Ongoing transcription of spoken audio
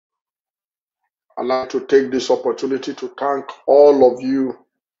I'd like to take this opportunity to thank all of you,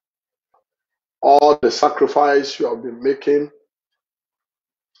 all the sacrifice you have been making.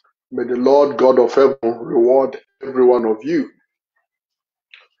 May the Lord God of heaven reward every one of you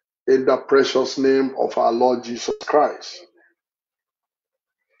in the precious name of our Lord Jesus Christ.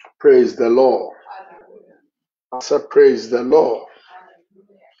 Praise the Lord. I said, praise the Lord.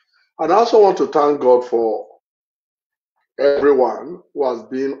 And I also want to thank God for everyone who has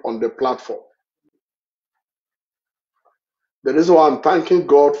been on the platform. The reason why I'm thanking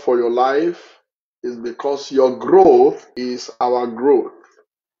God for your life is because your growth is our growth.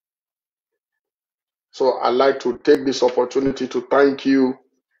 So I'd like to take this opportunity to thank you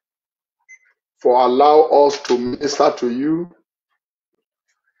for allow us to minister to you,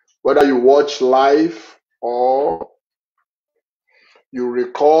 whether you watch live or you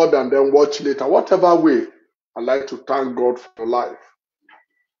record and then watch later, whatever way. I'd like to thank God for your life.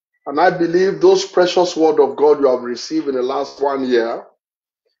 And I believe those precious word of God you have received in the last 1 year,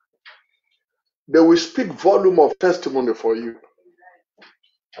 they will speak volume of testimony for you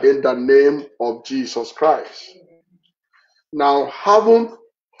in the name of Jesus Christ. Now, having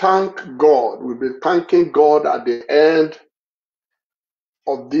thanked God, we've been thanking God at the end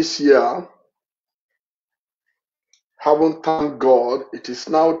of this year. Having thanked God, it is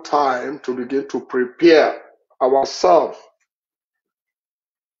now time to begin to prepare ourselves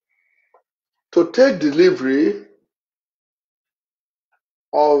to take delivery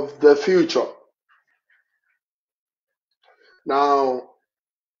of the future. Now,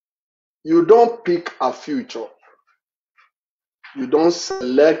 you don't pick a future. You don't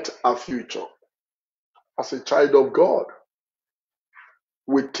select a future. As a child of God,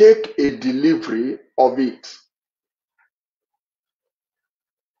 we take a delivery of it.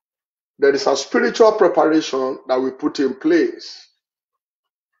 There is a spiritual preparation that we put in place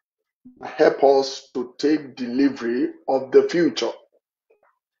to help us to take delivery of the future.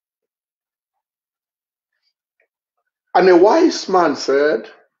 And a wise man said,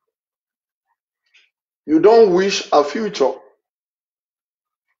 you don't wish a future,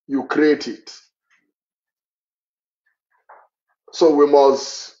 you create it. So we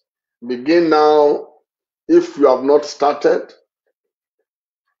must begin now, if you have not started,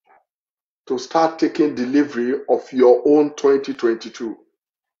 to start taking delivery of your own 2022.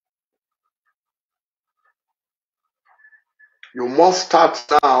 You must start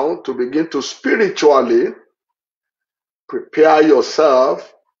now to begin to spiritually prepare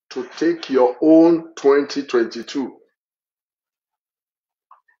yourself to take your own 2022.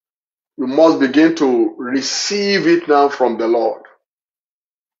 You must begin to receive it now from the Lord.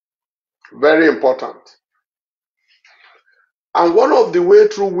 Very important. And one of the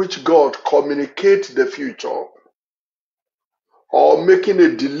ways through which God communicates the future or making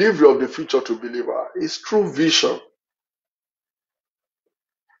a delivery of the future to believer is through vision.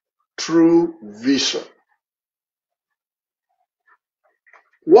 Through vision.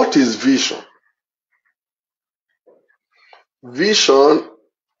 What is vision? Vision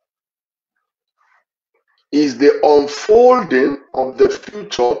is the unfolding of the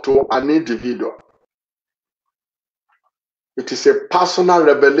future to an individual. It is a personal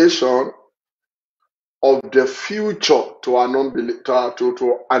revelation of the future to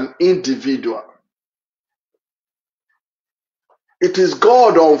an individual. It is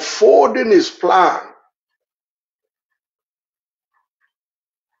God unfolding His plan.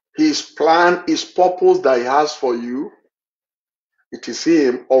 His plan, His purpose that He has for you. It is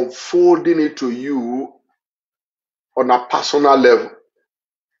Him unfolding it to you on a personal level.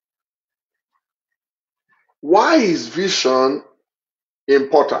 Why is vision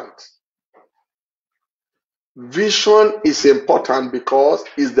important? Vision is important because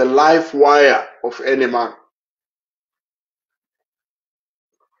it's the life wire of any man.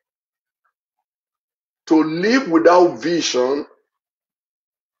 To live without vision,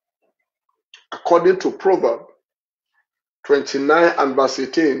 according to Proverbs 29 and verse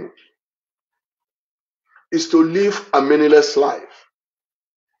 18, is to live a meaningless life.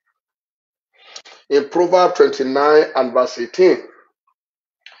 In Proverbs 29 and verse 18,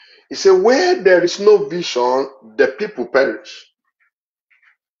 it says, where there is no vision, the people perish.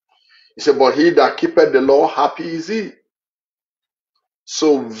 He said, but he that keepeth the law, happy is he.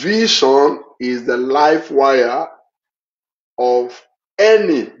 So vision is the life wire of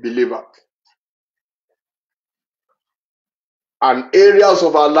any believer. And areas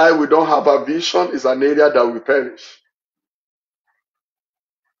of our life we don't have a vision is an area that we perish.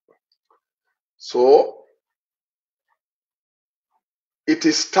 So it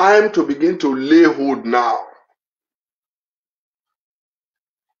is time to begin to lay hold now.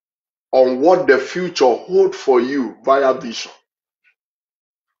 on what the future holds for you via vision.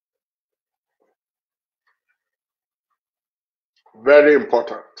 Very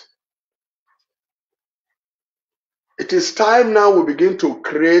important. It is time now we begin to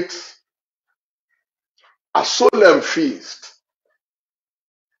create a solemn feast.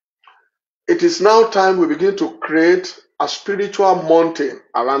 It is now time we begin to create a spiritual mountain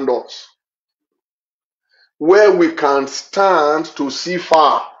around us where we can stand to see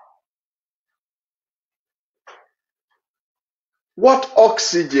far. What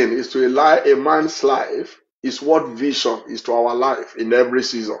oxygen is to a man's life is what vision is to our life in every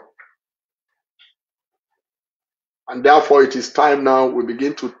season. And therefore, it is time now we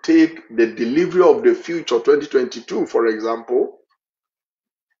begin to take the delivery of the future 2022, for example,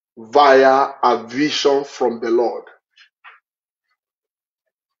 via a vision from the Lord.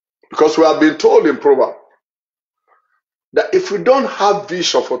 Because we have been told in Proverbs that if we don't have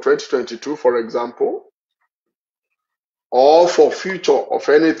vision for 2022, for example, or for future of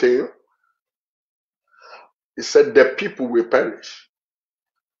anything, he said the people will perish.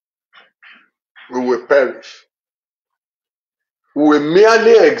 We will perish. We will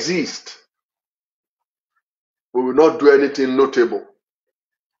merely exist. We will not do anything notable.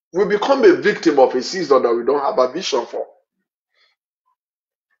 We become a victim of a season that we don't have a vision for.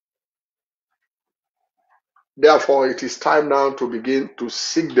 Therefore, it is time now to begin to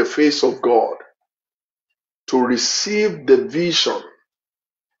seek the face of God, to receive the vision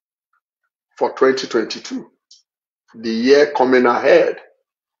for 2022, the year coming ahead.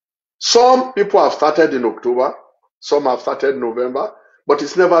 Some people have started in October, some have started in November, but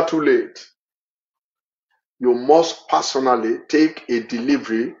it's never too late. You must personally take a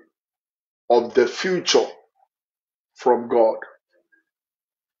delivery of the future from God.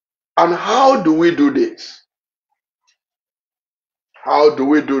 And how do we do this? How do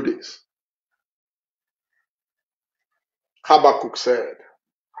we do this? Habakkuk said,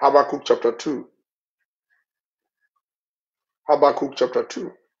 Habakkuk chapter 2. Habakkuk chapter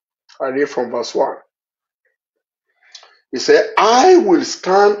 2. I read from verse 1. He said, I will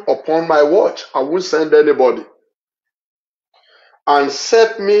stand upon my watch. I won't send anybody. And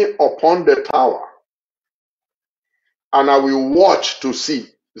set me upon the tower. And I will watch to see.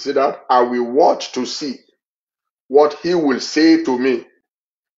 You see that? I will watch to see what he will say to me.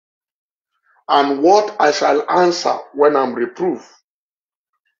 And what I shall answer when I'm reproved.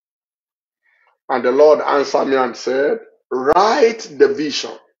 And the Lord answered me and said, write the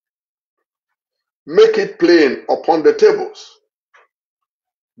vision. Make it plain upon the tables,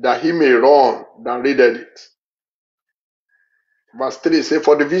 that he may run that readeth it. Verse 3 says,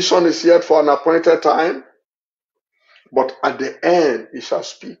 for the vision is yet for an appointed time, but at the end he shall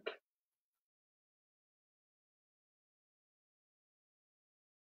speak.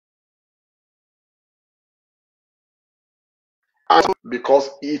 And because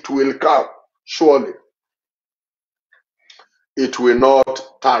it will come, surely it will not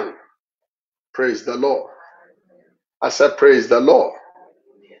tarry. Praise the Lord. I said, praise the Lord.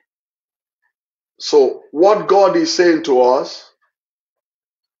 So what God is saying to us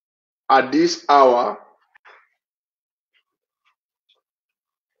at this hour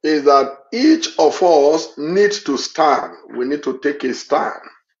is that each of us needs to stand. We need to take a stand.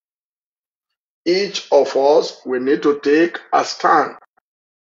 Each of us, we need to take a stand.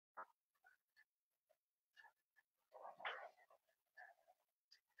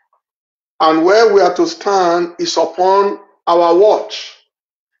 And where we are to stand is upon our watch.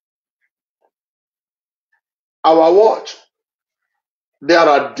 Our watch. There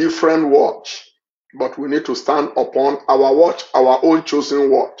are different watch, but we need to stand upon our watch, our own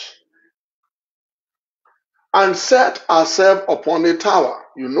chosen watch. And set ourselves upon a tower.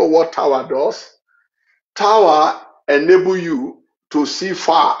 You know what tower does? Tower enable you to see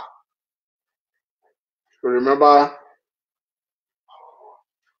far. You remember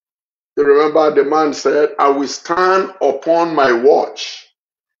the man said, I will stand upon my watch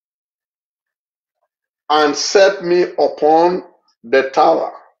and set me upon the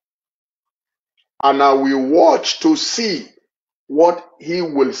tower, and I will watch to see what he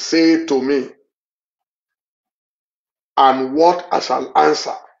will say to me, and what I shall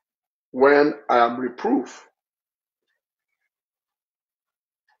answer when I am reproved.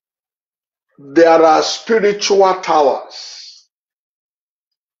 There are spiritual towers,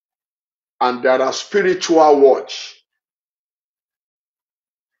 and there are spiritual watch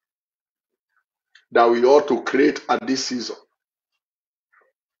that we ought to create at this season.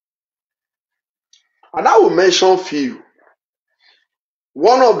 And I will mention few.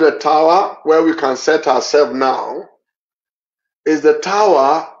 One of the tower where we can set ourselves now is the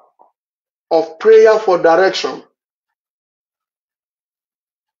tower of prayer for direction.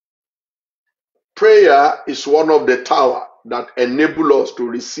 Prayer is one of the tower that enable us to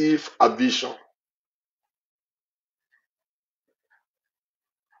receive a vision.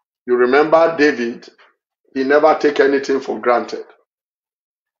 You remember David, he never take anything for granted.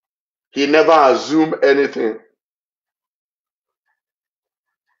 He never assumed anything.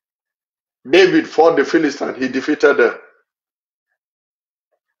 David fought the Philistines, he defeated them.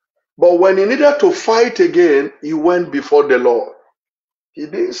 But when he needed to fight again, he went before the Lord. He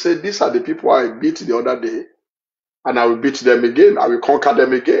didn't say, these are the people I beat the other day, and I will beat them again, I will conquer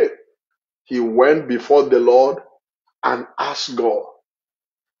them again. He went before the Lord and asked God,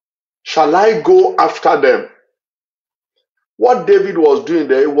 shall I go after them? What David was doing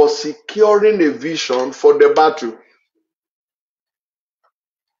there was securing a vision for the battle.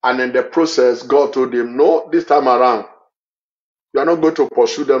 And in the process, God told him, no, this time around, you are not going to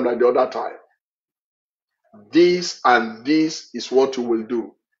pursue them like the other time. This and this is what you will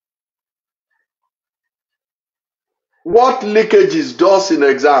do. What leakages does in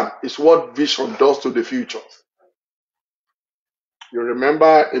exam is what vision does to the future. You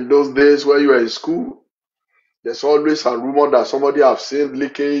remember in those days when you were in school, there's always a rumor that somebody has seen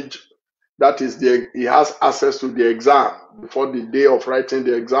leakage. That is, he has access to the exam before the day of writing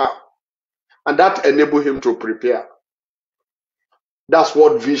the exam. And that enables him to prepare. That's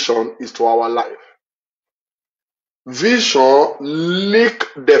what vision is to our life. Vision leak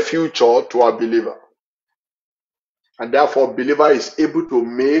the future to a believer. And therefore, believer is able to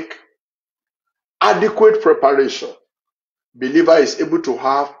make adequate preparation. Believer is able to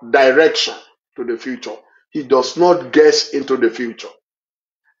have direction to the future. He does not guess into the future.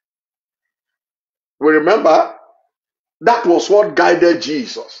 We remember that was what guided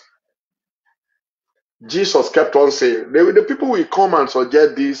Jesus. Jesus kept on saying, the people will come and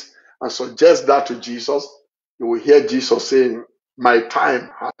suggest this and suggest that to Jesus. You will hear Jesus saying, my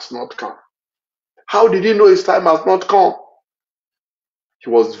time has not come. How did he know his time has not come? He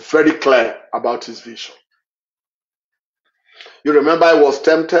was very clear about his vision. You remember he was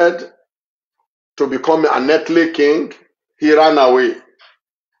tempted to become an earthly king. He ran away.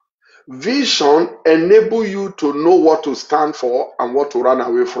 Vision enables you to know what to stand for and what to run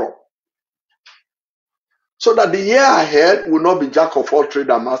away from. So that the year ahead will not be jack of all trades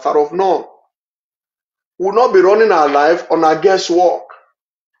and master of none. We will not be running our life on our guesswork.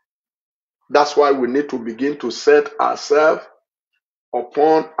 That's why we need to begin to set ourselves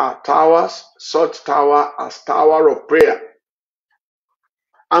upon our towers, such tower as tower of prayer,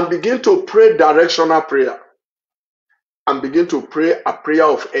 and begin to pray directional prayer, and begin to pray a prayer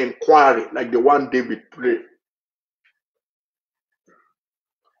of inquiry like the one David prayed.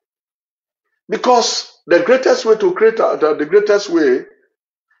 Because the greatest way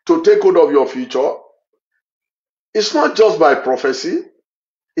to take hold of your future is not just by prophecy,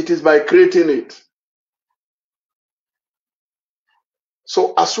 it is by creating it.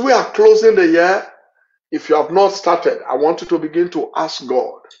 So as we are closing the year, if you have not started, I want you to begin to ask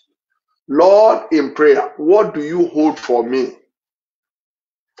God, Lord, in prayer, what do you hold for me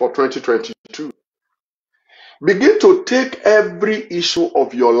for 2022? Begin to take every issue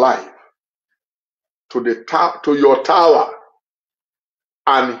of your life to your tower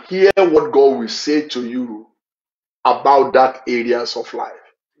and hear what God will say to you about that areas of life.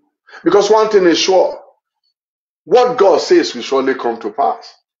 Because one thing is sure, what God says will surely come to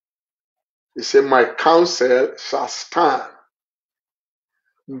pass. He said, my counsel shall stand.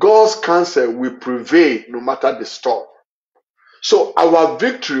 God's counsel will prevail no matter the storm. So our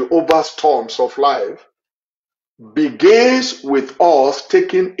victory over storms of life begins with us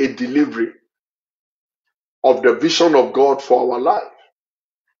taking a delivery of the vision of God for our life.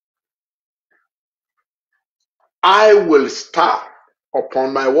 I will stand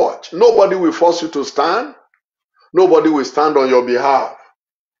upon my watch. Nobody will force you to stand. Nobody will stand on your behalf.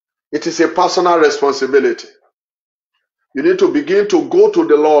 It is a personal responsibility. You need to begin to go to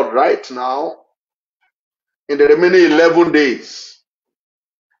the Lord right now in the remaining 11 days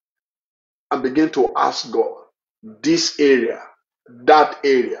and begin to ask God, this area, that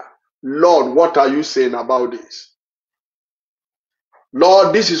area. Lord, what are you saying about this?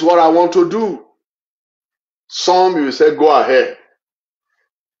 Lord, this is what I want to do. Some you will say, go ahead.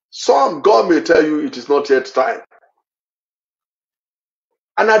 Some, God may tell you it is not yet time.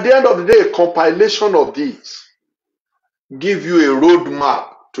 And at the end of the day, a compilation of these give you a roadmap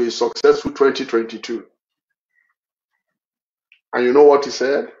to a successful 2022. And you know what he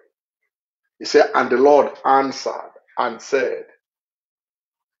said? He said, and the Lord answered and said,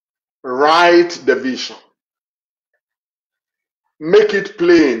 write the vision. Make it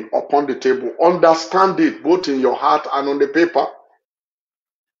plain upon the table. Understand it both in your heart and on the paper,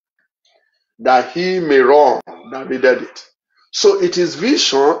 that he may run that readeth it. So it is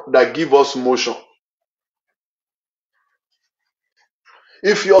vision that gives us motion.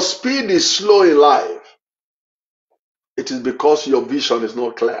 If your speed is slow in life, it is because your vision is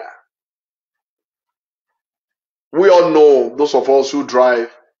not clear. We all know, those of us who drive,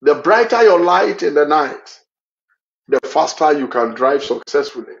 the brighter your light in the night, the faster you can drive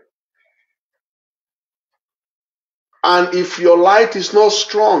successfully. And if your light is not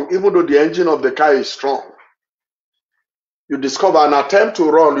strong, even though the engine of the car is strong, you discover an attempt to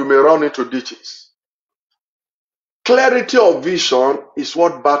run, you may run into ditches. Clarity of vision is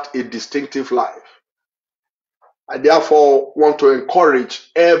what births a distinctive life. I therefore want to encourage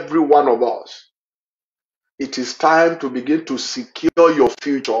every one of us. It is time to begin to secure your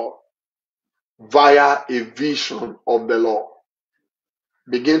future via a vision of the Lord.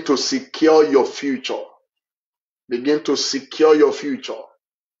 Begin to secure your future. Begin to secure your future.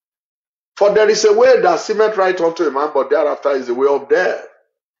 For there is a way that seemeth right unto a man, but thereafter is the way of death.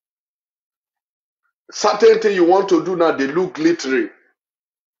 Certain things you want to do now, they look glittery.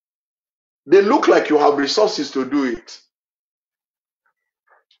 They look like you have resources to do it.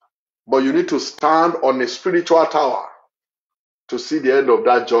 But you need to stand on a spiritual tower to see the end of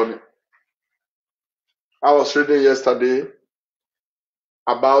that journey. I was reading yesterday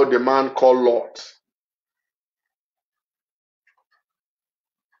about the man called Lot.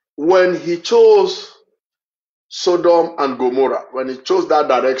 When he chose Sodom and Gomorrah, when he chose that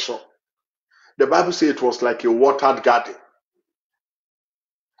direction, the Bible says it was like a watered garden.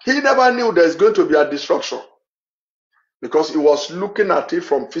 He never knew there's going to be a destruction because he was looking at it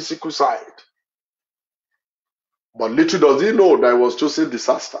from physical side. But little does he know that it was choosing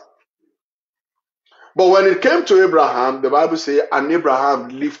disaster. But when it came to Abraham, the Bible says, and Abraham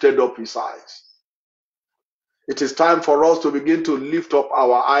lifted up his eyes. It is time for us to begin to lift up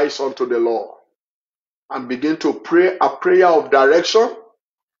our eyes unto the Lord and begin to pray a prayer of direction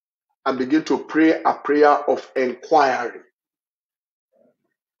and begin to pray a prayer of inquiry.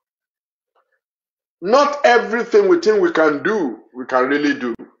 Not everything we think we can do, we can really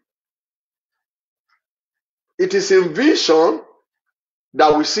do. It is in vision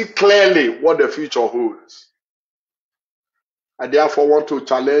that we see clearly what the future holds. I therefore want to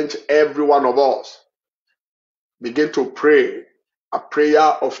challenge every one of us. Begin to pray a prayer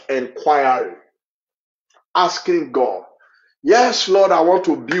of inquiry, asking God, yes, Lord, I want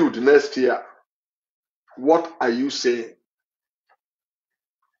to build next year. What are you saying?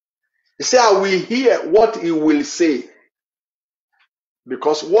 He said, I will hear what he will say.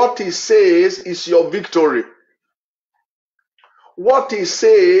 Because what he says is your victory. What he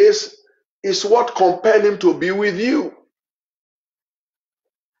says is what compels him to be with you.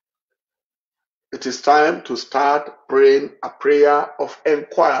 It is time to start praying a prayer of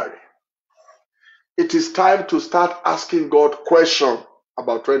inquiry. It is time to start asking God questions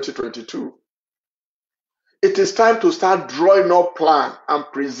about 2022. It is time to start drawing up plan and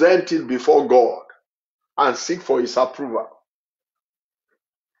present it before God and seek for his approval.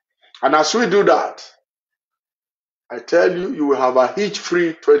 And as we do that, I tell you, you will have a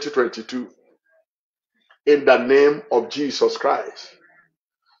hitch-free 2022 in the name of Jesus Christ.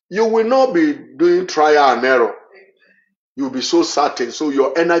 You will not be doing trial and error. You will be so certain, so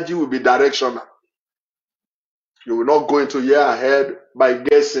your energy will be directional. You will not go into year ahead by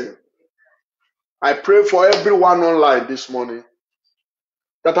guessing. I pray for everyone online this morning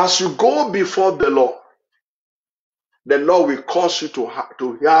that as you go before the Lord will cause you to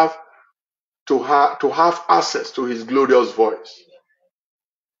have access to his glorious voice.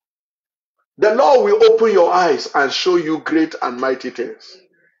 The Lord will open your eyes and show you great and mighty things.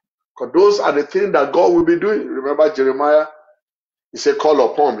 Because those are the things that God will be doing. Remember Jeremiah? He said,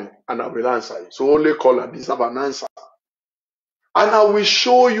 call upon me and I will answer you. So only call and deserve an answer. And I will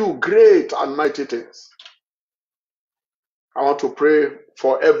show you great and mighty things. I want to pray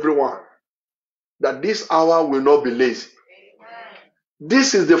for everyone that this hour will not be lazy.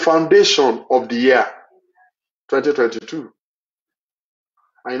 This is the foundation of the year 2022.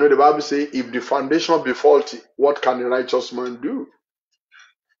 And you know the Bible says, if the foundation be faulty, what can a righteous man do?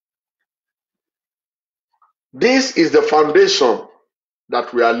 This is the foundation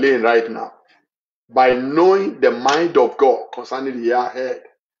that we are laying right now. By knowing the mind of God concerning the year ahead.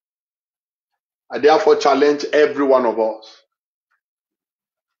 I therefore challenge every one of us.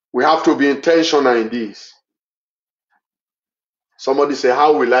 We have to be intentional in this. Somebody say,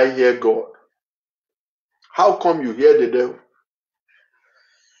 how will I hear God? How come you hear the devil?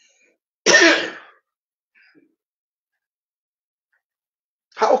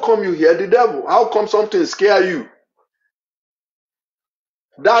 How come you hear the devil? How come something scare you?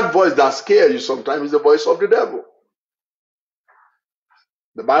 That voice that scares you sometimes is the voice of the devil.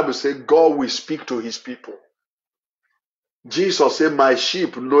 The Bible says God will speak to his people. Jesus said, my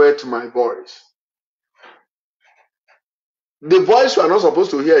sheep knoweth my voice. The voice you are not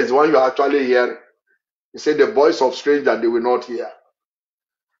supposed to hear is the one you are actually hearing. He said the voice of stranger they will not hear.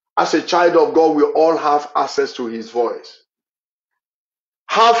 As a child of God, we all have access to his voice.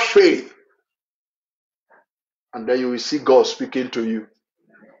 Have faith, and then you will see God speaking to you.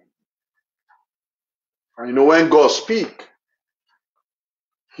 And you know, when God speaks,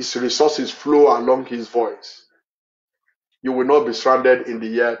 his resources flow along his voice. You will not be stranded in the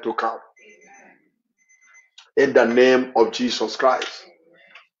year to come. In the name of Jesus Christ.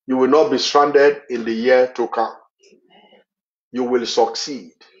 You will not be stranded in the year to come. You will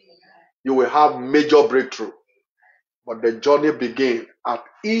succeed. You will have major breakthrough. But the journey begins at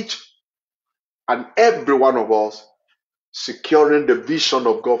each and every one of us securing the vision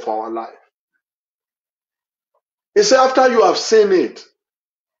of God for our life. He said, after you have seen it,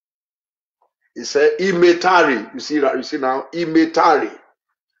 he said, he may tarry. You see now, he may tarry,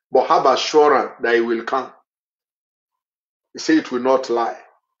 but have assurance that it will come. He said it will not lie.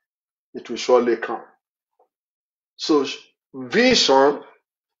 It will surely come. So vision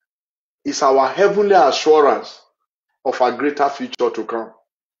is our heavenly assurance of a greater future to come.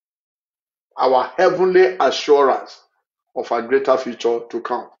 Our heavenly assurance of a greater future to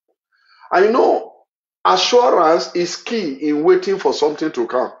come. And you know, assurance is key in waiting for something to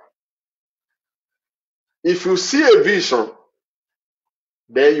come. If you see a vision,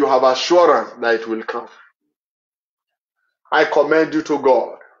 then you have assurance that it will come. I commend you to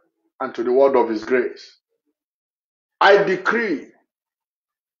God and to the word of his grace. I decree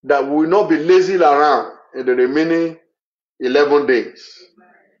that we will not be lazy around in the remaining 11 days.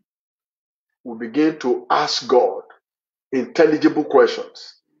 We begin to ask God intelligible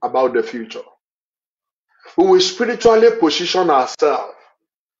questions about the future. We will spiritually position ourselves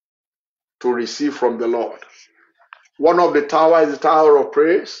to receive from the Lord. One of the towers is the tower of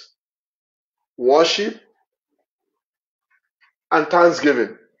praise, worship, and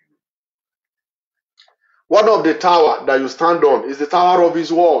thanksgiving. One of the tower that you stand on is the tower of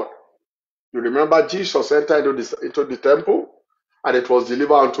his word. You remember Jesus entered into the temple and it was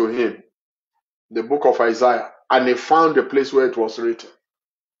delivered unto him, the book of Isaiah, and he found the place where it was written.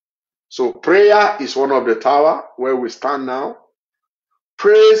 So prayer is one of the tower where we stand now.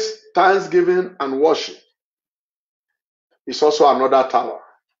 Praise, thanksgiving, and worship is also another tower.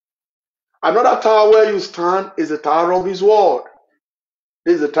 Another tower where you stand is the tower of his word.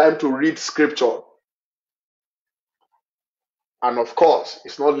 This is the time to read scripture. And of course,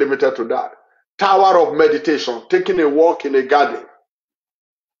 it's not limited to that. Tower of meditation, taking a walk in a garden,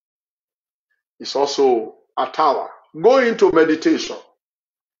 is also a tower. Going into meditation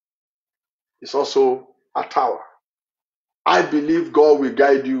is also a tower. I believe God will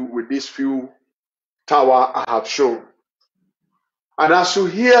guide you with these few towers I have shown. And as you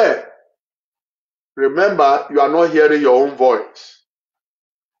hear, remember, you are not hearing your own voice.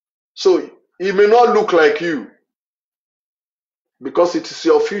 So it may not look like you, because it is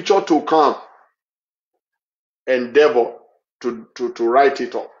your future to come. Endeavor to write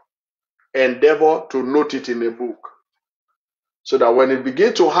it up. Endeavor to note it in a book. So that when it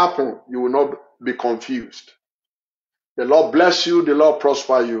begins to happen, you will not be confused. The Lord bless you. The Lord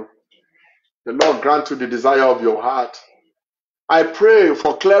prosper you. The Lord grant you the desire of your heart. I pray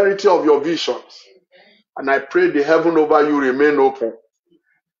for clarity of your visions. And I pray the heaven over you remain open.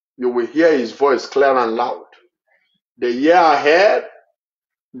 You will hear his voice clear and loud. The year ahead,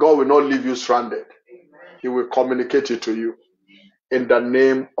 God will not leave you stranded. He will communicate it to you. In the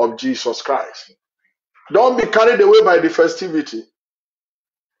name of Jesus Christ. Don't be carried away by the festivity.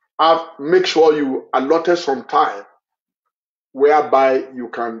 Make sure you allotted some time whereby you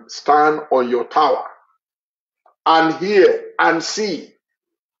can stand on your tower and hear and see.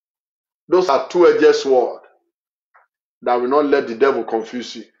 Those are two-edged swords that will not let the devil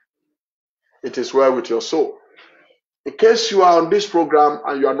confuse you. It is well with your soul. In case you are on this program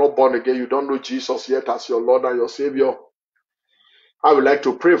and you are not born again, you don't know Jesus yet as your Lord and your Savior, I would like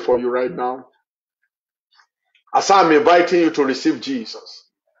to pray for you right now. As I'm inviting you to receive Jesus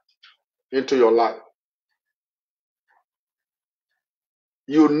into your life.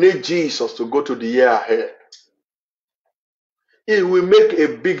 You need Jesus to go to the year ahead. It will make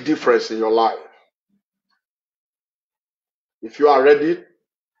a big difference in your life. If you are ready,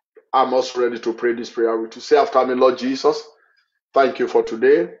 I'm also ready to pray this prayer with you. Say after me, Lord Jesus, thank you for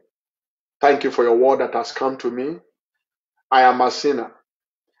today. Thank you for your word that has come to me. I am a sinner.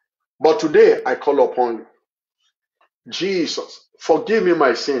 But today I call upon you. Jesus, forgive me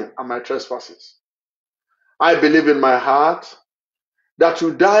my sin and my trespasses. I believe in my heart that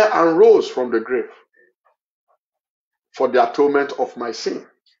you died and rose from the grave for the atonement of my sin.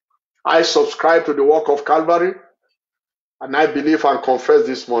 I subscribe to the work of Calvary, and I believe and confess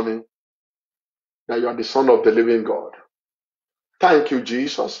this morning that you are the Son of the living God. Thank you,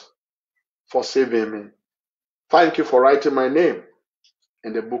 Jesus, for saving me. Thank you for writing my name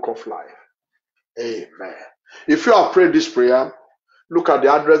in the book of life. Amen. If you have prayed this prayer, look at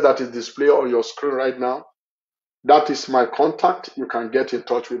the address that is displayed on your screen right now. That is my contact. You can get in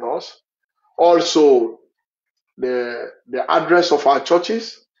touch with us. Also, the address of our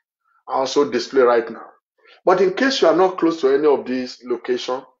churches are also displayed right now. But in case you are not close to any of these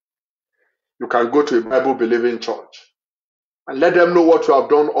locations, you can go to a Bible-believing church and let them know what you have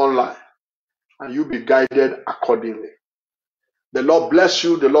done online, and you'll be guided accordingly. The Lord bless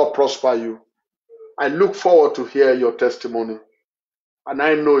you. The Lord prosper you. I look forward to hear your testimony, and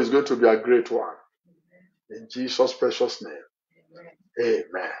I know it's going to be a great one. In Jesus' precious name,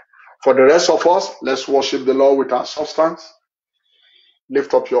 amen. For the rest of us, let's worship the Lord with our substance.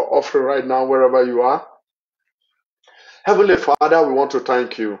 Lift up your offering right now, wherever you are. Heavenly Father, we want to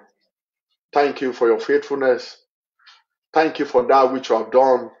thank you. Thank you for your faithfulness. Thank you for that which you have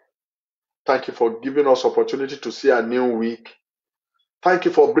done. Thank you for giving us opportunity to see a new week. Thank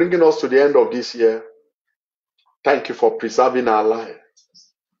you for bringing us to the end of this year. Thank you for preserving our life.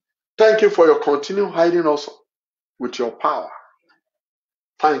 Thank you for your continued hiding us with your power.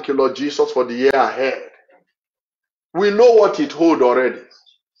 Thank you, Lord Jesus, for the year ahead. We know what it holds already,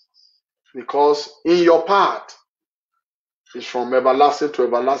 because in your path is from everlasting to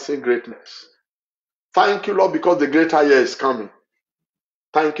everlasting greatness. Thank you, Lord, because the greater year is coming.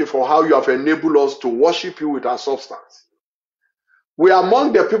 Thank you for how you have enabled us to worship you with our substance. We are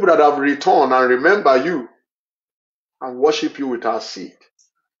among the people that have returned and remember you and worship you with our seed.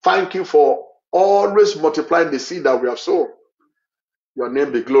 Thank you for always multiplying the seed that we have sown. Your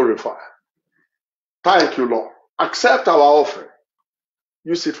name be glorified. Thank you, Lord. Accept our offering.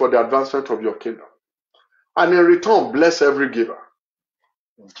 Use it for the advancement of your kingdom. And in return, bless every giver.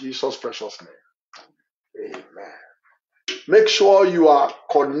 In Jesus' precious name. Amen. Make sure you are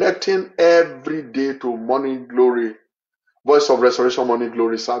connecting every day to Morning Glory, Voice of Restoration Morning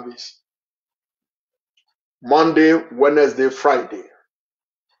Glory service. Monday, Wednesday, Friday.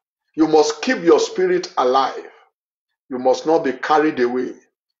 You must keep your spirit alive. You must not be carried away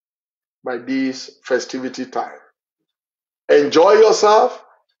by this festivity time. Enjoy yourself,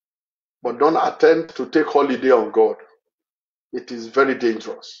 but don't attempt to take holiday on God. It is very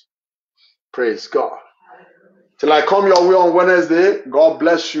dangerous. Praise God. Till I come your way on Wednesday, God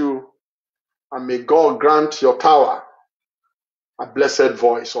bless you, and may God grant your tower a blessed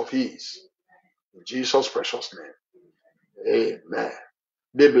voice of His. In Jesus' precious name. Amen.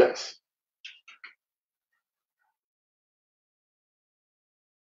 Be blessed.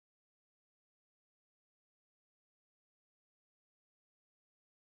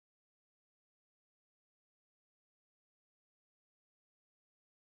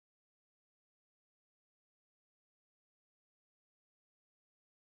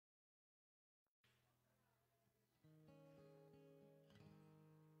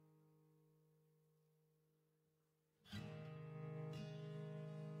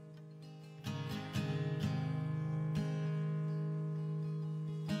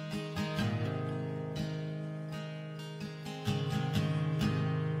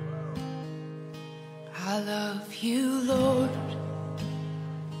 I love you, Lord.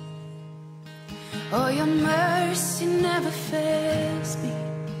 Oh, your mercy never fails me.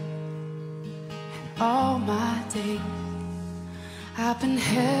 And all my days I've been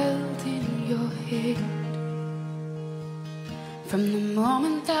held in your hand. From the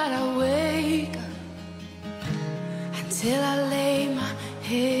moment that I wake up until I lay my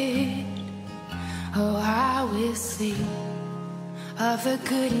head, oh, I will sing of the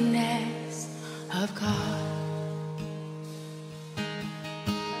goodness of God.